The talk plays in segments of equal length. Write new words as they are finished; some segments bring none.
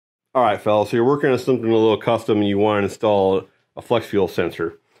All right, fellas, so you're working on something a little custom and you want to install a flex fuel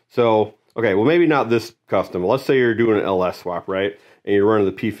sensor. So, okay, well, maybe not this custom. Let's say you're doing an LS swap, right? And you're running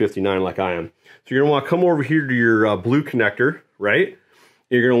the P59 like I am. So you're going to want to come over here to your blue connector, right?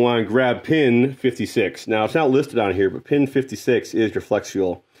 You're going to want to grab pin 56. Now, it's not listed on here, but pin 56 is your flex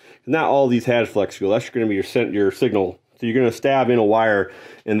fuel. Not all of these has flex fuel. That's going to be your signal. So you're going to stab in a wire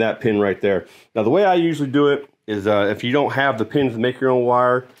in that pin right there. Now, the way I usually do it is if you don't have the pins to make your own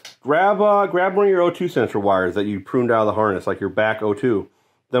wire, grab one of your O2 sensor wires that you pruned out of the harness, like your back O2.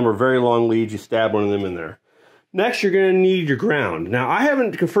 Them are very long leads. You stab one of them in there. Next, you're going to need your ground. Now, I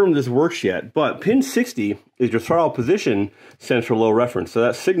haven't confirmed this works yet, but pin 60 is your throttle position sensor low reference, so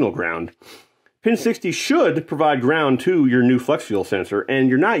that's signal ground. Pin 60 should provide ground to your new flex fuel sensor, and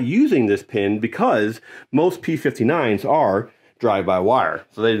you're not using this pin because most P59s are drive-by-wire,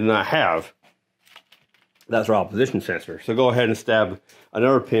 so they do not have that throttle position sensor. So go ahead and stab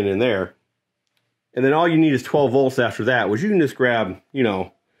another pin in there, and then all you need is 12 volts after that, which you can just grab, you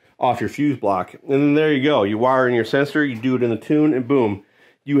know, off your fuse block. And then there you go. You wire in your sensor, you do it in the tune, and boom,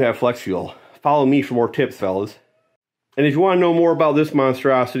 you have flex fuel. Follow me for more tips, fellas. And if you want to know more about this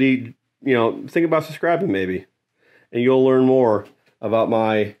monstrosity, you know, think about subscribing maybe. And you'll learn more about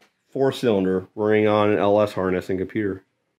my 4-cylinder running on an LS harness and computer.